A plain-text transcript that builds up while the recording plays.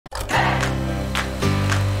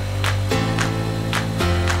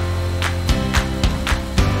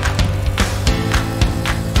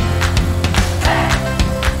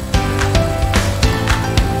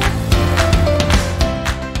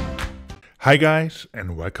Hi guys,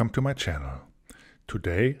 and welcome to my channel.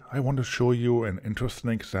 Today I want to show you an interesting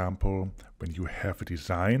example when you have a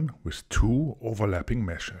design with two overlapping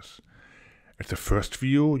meshes. At the first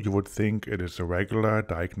view you would think it is a regular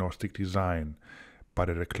diagnostic design, but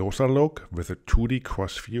at a closer look with a 2D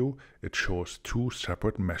cross view it shows two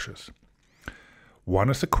separate meshes. One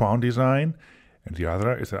is the crown design and the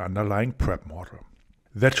other is an underlying prep model.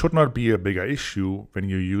 That should not be a bigger issue when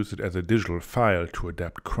you use it as a digital file to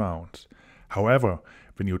adapt crowns. However,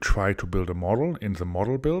 when you try to build a model in the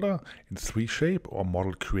model builder, in 3Shape or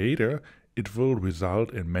Model Creator, it will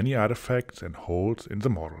result in many artifacts and holes in the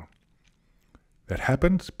model. That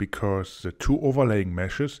happens because the two overlaying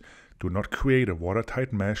meshes do not create a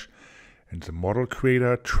watertight mesh and the Model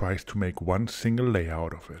Creator tries to make one single layer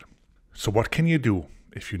out of it. So what can you do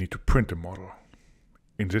if you need to print a model?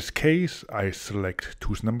 In this case, I select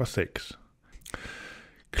tooth number 6.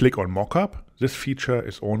 Click on Mockup. This feature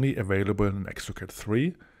is only available in Exocad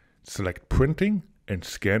 3. Select Printing and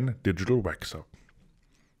scan Digital Wax Up.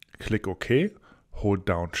 Click OK, hold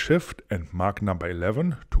down Shift and mark number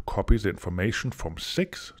 11 to copy the information from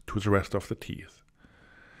 6 to the rest of the teeth.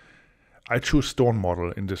 I choose Stone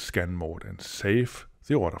Model in the scan mode and save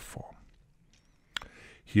the order form.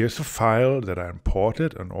 Here's a file that I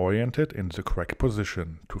imported and oriented in the correct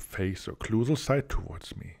position to face the occlusal side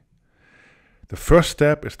towards me. The first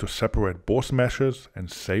step is to separate both meshes and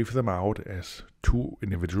save them out as two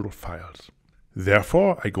individual files.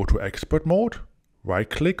 Therefore, I go to Export mode,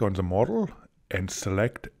 right-click on the model and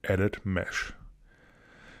select Edit Mesh.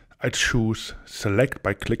 I choose Select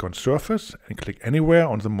by click on Surface and click anywhere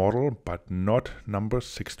on the model but not numbers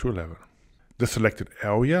 6 to 11. The selected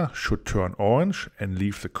area should turn orange and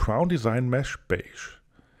leave the crown design mesh beige.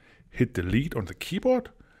 Hit Delete on the keyboard,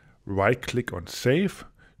 right-click on Save,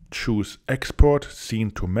 choose Export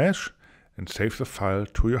Scene to Mesh and save the file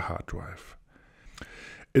to your hard drive.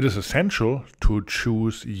 It is essential to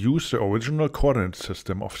use the original coordinate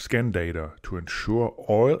system of scan data to ensure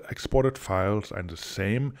all exported files are in the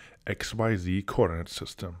same XYZ coordinate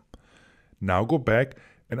system. Now go back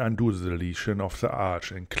and undo the deletion of the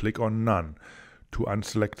arch and click on None to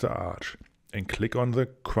unselect the arch and click on the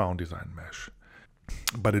crown design mesh.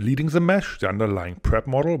 By deleting the mesh, the underlying prep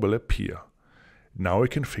model will appear. Now we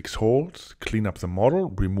can fix holes, clean up the model,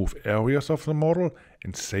 remove areas of the model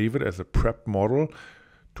and save it as a prep model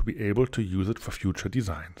to be able to use it for future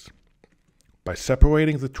designs. By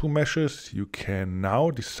separating the two meshes, you can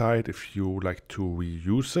now decide if you like to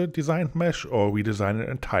reuse the designed mesh or redesign it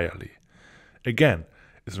entirely. Again,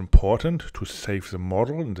 it's important to save the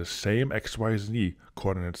model in the same XYZ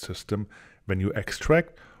coordinate system when you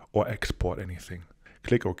extract or export anything.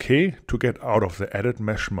 Click OK to get out of the Edit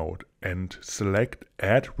Mesh mode and select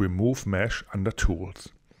Add Remove Mesh under Tools.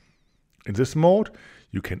 In this mode,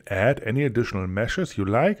 you can add any additional meshes you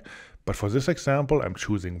like, but for this example I'm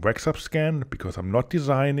choosing Wax Up Scan because I'm not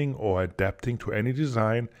designing or adapting to any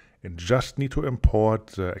design and just need to import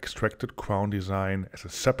the extracted crown design as a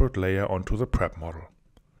separate layer onto the prep model.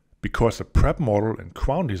 Because the prep model and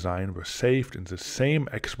crown design were saved in the same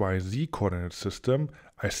XYZ coordinate system,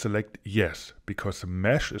 I select Yes, because the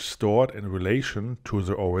mesh is stored in relation to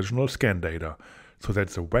the original scan data, so that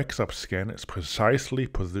the Wax Up scan is precisely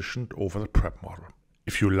positioned over the prep model.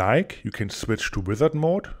 If you like, you can switch to Wizard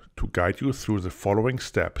mode to guide you through the following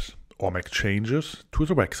steps, or make changes to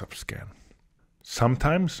the Wax Up scan.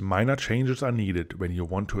 Sometimes minor changes are needed when you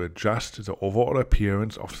want to adjust the overall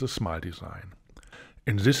appearance of the smile design.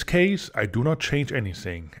 In this case, I do not change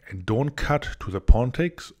anything and don't cut to the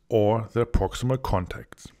pontics or the proximal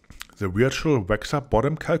contacts. The virtual Wax Up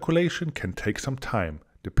bottom calculation can take some time,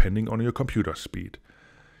 depending on your computer speed.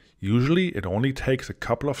 Usually, it only takes a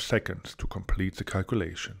couple of seconds to complete the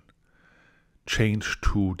calculation. Change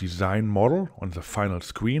to Design Model on the final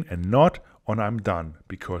screen and not on I'm done,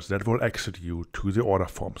 because that will exit you to the order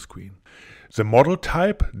form screen. The model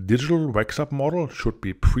type Digital Wax Up Model should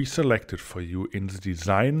be pre-selected for you in the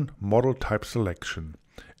Design Model Type selection,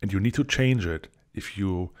 and you need to change it if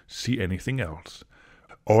you see anything else.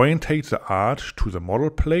 Orientate the arch to the model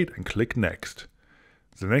plate and click Next.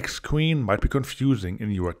 The next screen might be confusing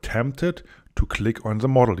and you are tempted to click on the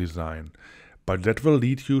model design, but that will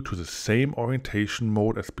lead you to the same orientation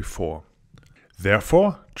mode as before.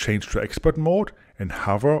 Therefore, change to Export mode and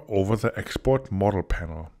hover over the Export Model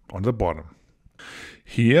panel on the bottom.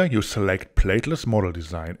 Here you select Plateless Model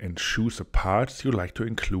Design and choose the parts you like to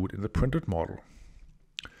include in the printed model.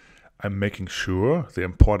 I'm making sure the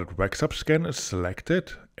imported Wax Up scan is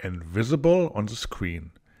selected and visible on the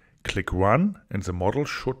screen. Click Run and the model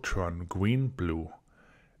should turn green-blue.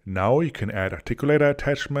 Now you can add articulator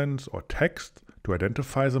attachments or text to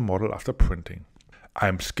identify the model after printing.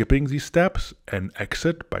 I'm skipping these steps and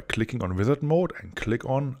exit by clicking on Wizard Mode and click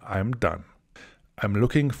on I'm done. I'm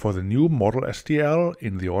looking for the new model STL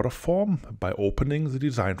in the order form by opening the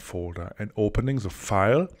design folder and opening the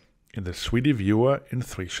file in the 3D viewer in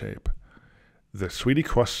 3Shape. The 3D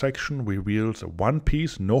cross-section reveals a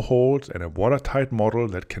one-piece, no holes and a watertight model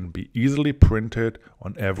that can be easily printed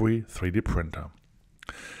on every 3D printer.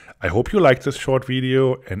 I hope you liked this short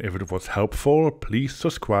video, and if it was helpful, please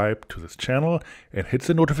subscribe to this channel and hit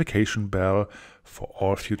the notification bell for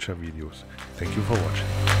all future videos. Thank you for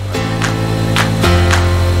watching.